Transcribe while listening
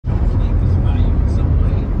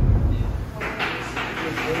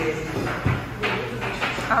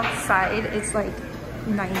outside it's like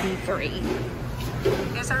 93.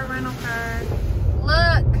 Here's our rental car.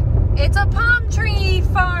 Look, it's a palm tree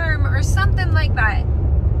farm or something like that.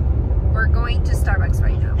 We're going to Starbucks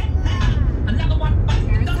right now. Another one.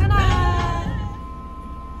 Here's Hannah.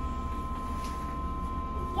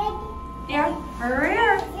 Yeah, hurry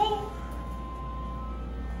up.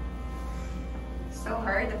 So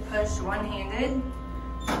hard to push one-handed.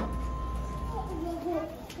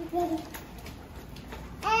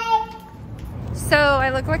 So I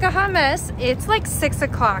look like a hot mess. It's like 6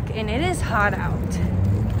 o'clock and it is hot out.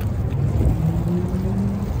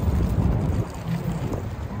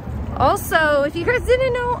 Also, if you guys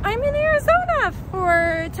didn't know, I'm in Arizona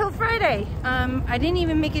till Friday. I didn't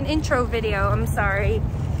even make an intro video, I'm sorry.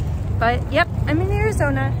 But yep, I'm in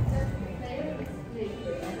Arizona.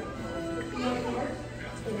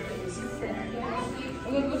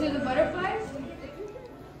 We'll go to the butterflies.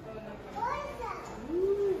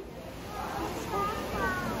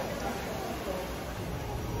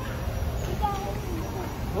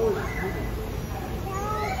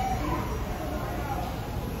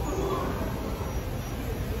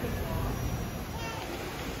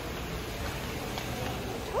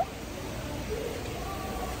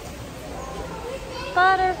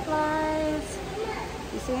 Butterflies.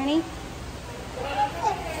 You see any?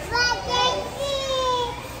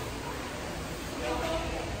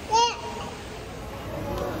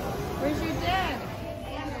 Where's your dad?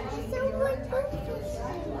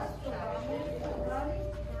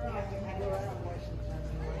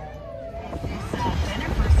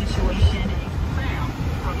 Jennifer situation Sam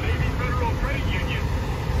from Navy Federal Credit Union.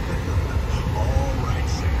 All right,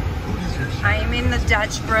 Sam. What is your I am in the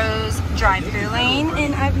Dutch Bros drive-thru lane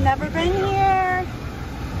and I've never been here.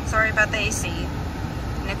 Sorry about the AC.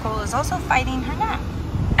 Nicole is also fighting her nap.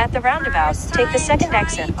 At the roundabout, take the second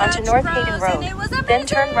exit onto North Hayden Road, then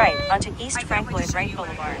turn right onto East Frank Lloyd Wright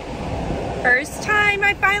Boulevard. First time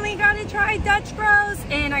I finally got to try Dutch Bros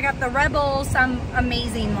and I got the Rebel, some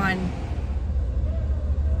amazing one.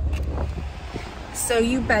 So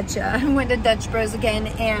you betcha, I went to Dutch Bros again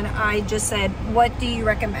and I just said, what do you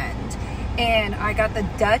recommend? And I got the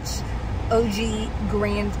Dutch OG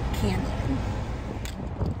Grand Canyon.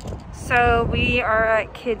 So we are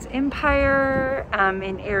at Kids Empire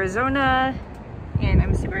in Arizona and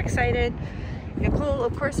I'm super excited. Nicole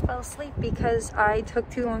of course fell asleep because I took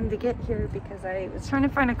too long to get here because I was trying to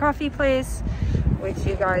find a coffee place, which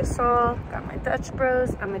you guys saw. Got my Dutch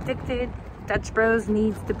Bros, I'm addicted. Dutch Bros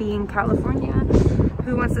needs to be in California.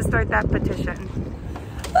 Who wants to start that petition?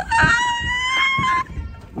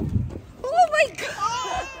 Oh my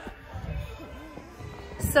God!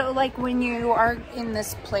 So like when you are in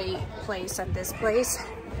this place at this place,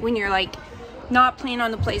 when you're like not playing on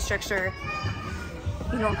the play structure,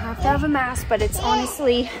 you don't have to have a mask, but it's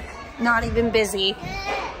honestly not even busy.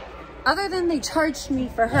 Other than they charged me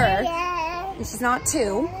for her, and she's not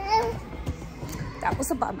 2. That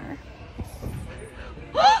was a bummer.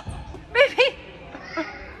 Baby!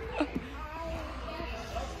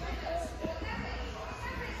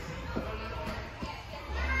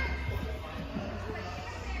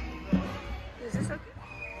 Is this okay?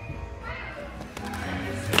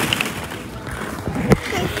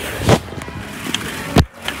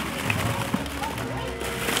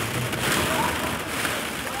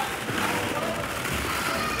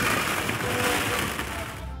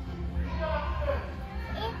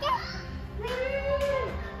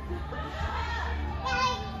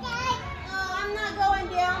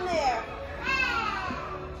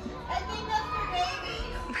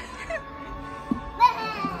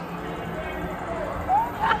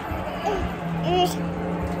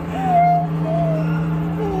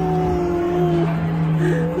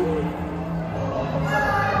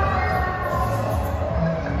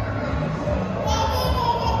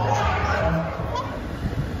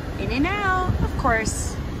 In and out, of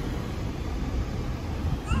course.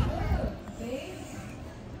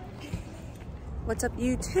 What's up,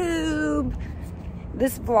 YouTube?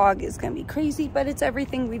 This vlog is gonna be crazy, but it's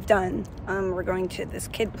everything we've done. We're going to this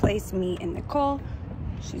kid place, me and Nicole.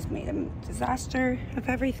 She's made a disaster of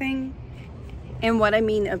everything. And what I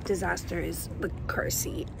mean of disaster is the car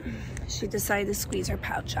seat. She decided to squeeze her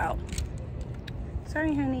pouch out.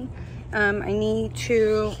 Sorry, honey. I need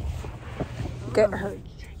to get her.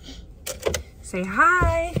 Say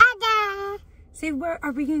hi. Hi. Say, where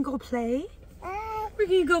are we gonna go play? We're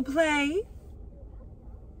gonna go play.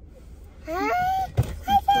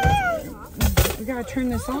 We gotta turn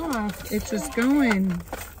this off. It's just going.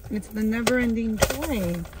 It's the never-ending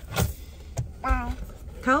toy.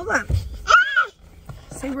 Tell them.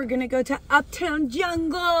 Say we're gonna go to Uptown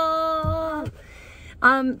Jungle.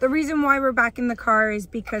 The reason why we're back in the car is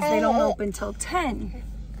because they don't open till 10.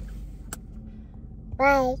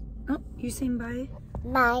 Bye. Oh, you saying bye?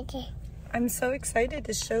 Bye. I'm so excited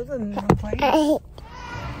to show them the place.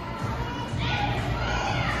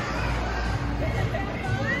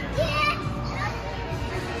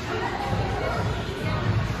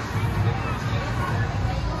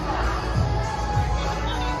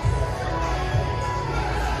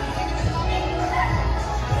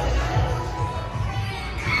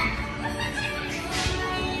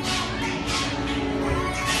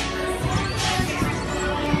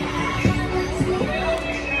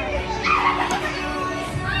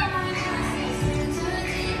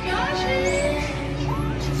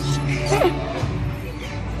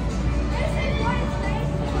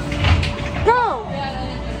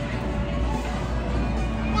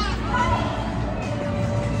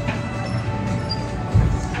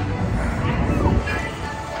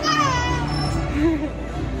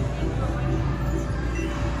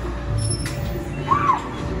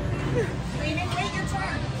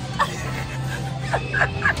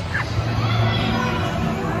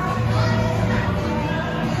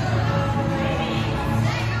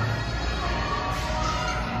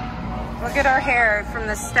 Look at our hair from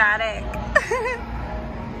the static.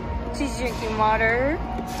 She's drinking water.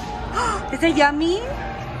 Is it yummy?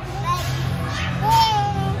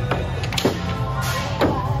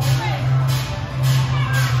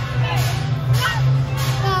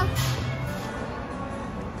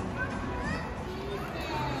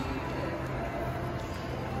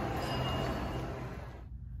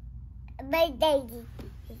 My daddy.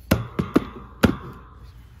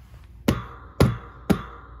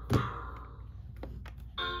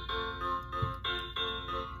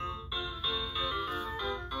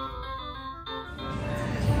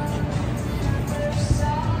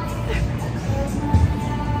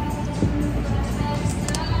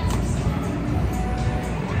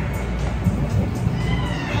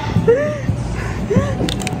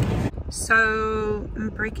 So I'm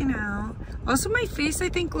breaking out. Also, my face I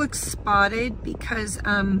think looks spotted because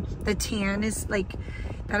the tan is like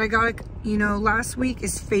that I got, you know, last week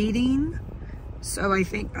is fading. So I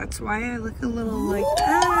think that's why I look a little like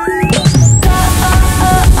that.